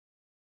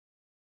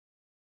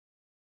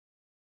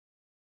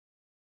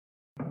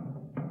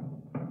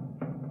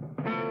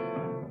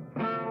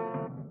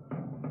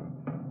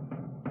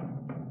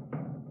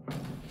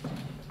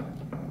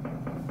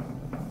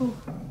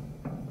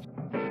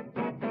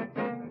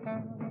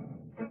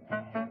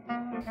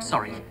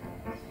Sorry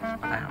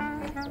about,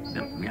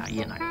 yeah,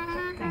 you know.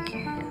 Thank you,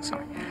 yeah,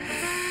 sorry.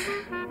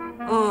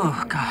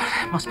 Oh, God,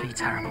 it must be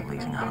terrible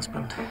losing a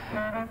husband.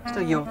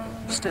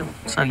 Still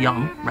so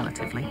young,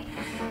 relatively. Do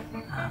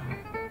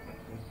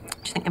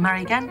you think you'll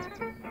marry again?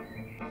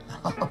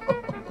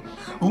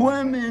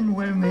 Women,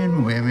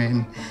 women,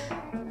 women.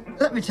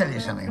 Let me tell you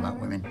something about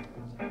women.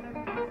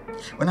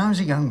 When I was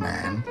a young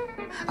man,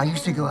 I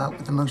used to go out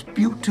with the most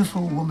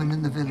beautiful woman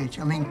in the village.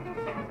 I mean,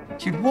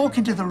 she'd walk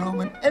into the room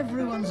and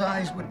everyone's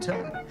eyes would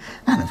turn.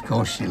 And of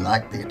course, she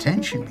liked the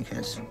attention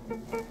because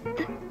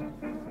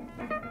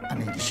I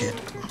need a shit.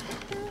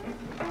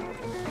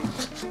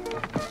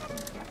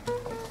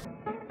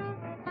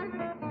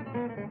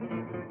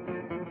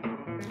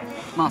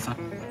 Martha,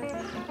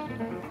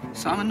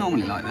 Simon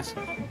normally like this?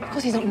 Of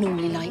course he's not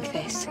normally like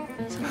this.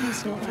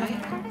 Something's not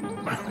right.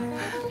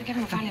 I gave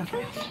him a Valium from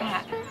your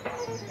flat. I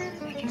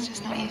think he's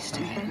just not used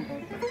to it.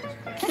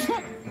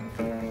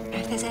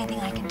 If there's anything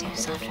I can do,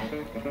 Sandra.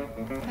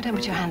 Oh, don't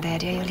put your hand there,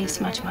 dear. You'll leave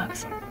smudge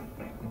marks.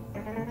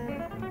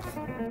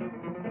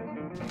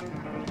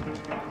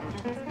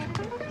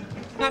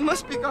 I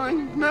must be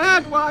going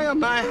mad. Why are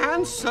my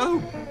hands so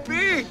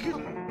big?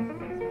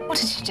 What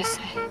did you just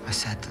say? I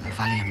said that the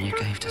Valium you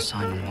gave to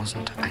Simon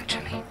wasn't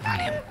actually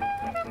Valium.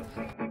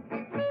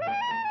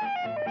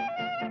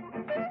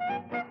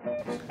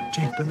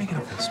 Jane, don't make it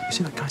obvious. You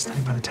see that guy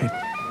standing by the table?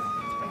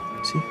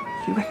 See?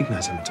 Do you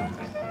recognise him at all?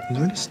 He's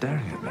really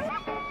staring at me.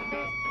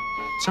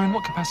 So in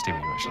what capacity were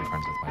you actually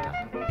friends with my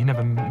dad? He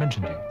never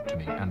mentioned you to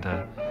me, and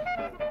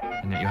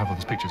yet you have all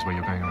these pictures where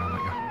you're going around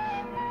like you're...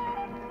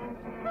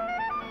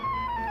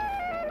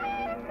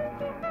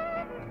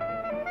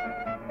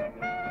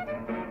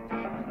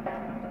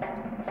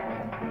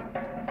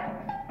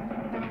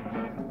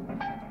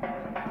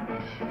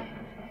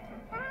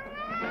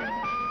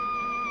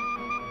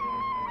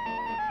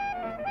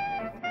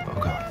 Oh,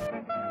 God.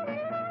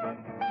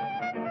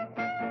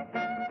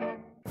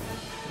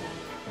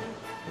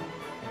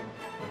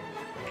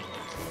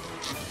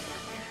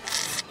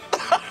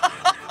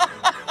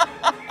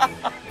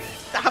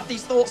 I have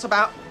these thoughts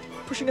about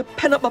pushing a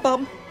pen up my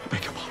bum. I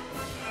beg your pardon.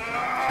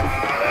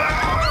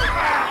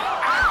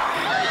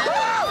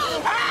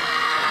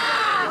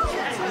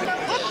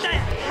 What the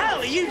hell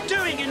are you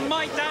doing in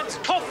my dad's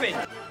coffin?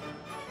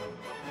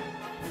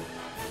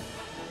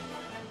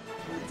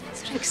 It's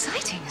sort of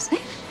exciting, isn't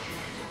it?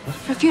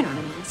 For a funeral,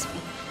 I mean.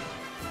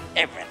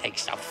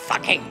 Everything's so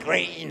fucking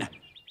green.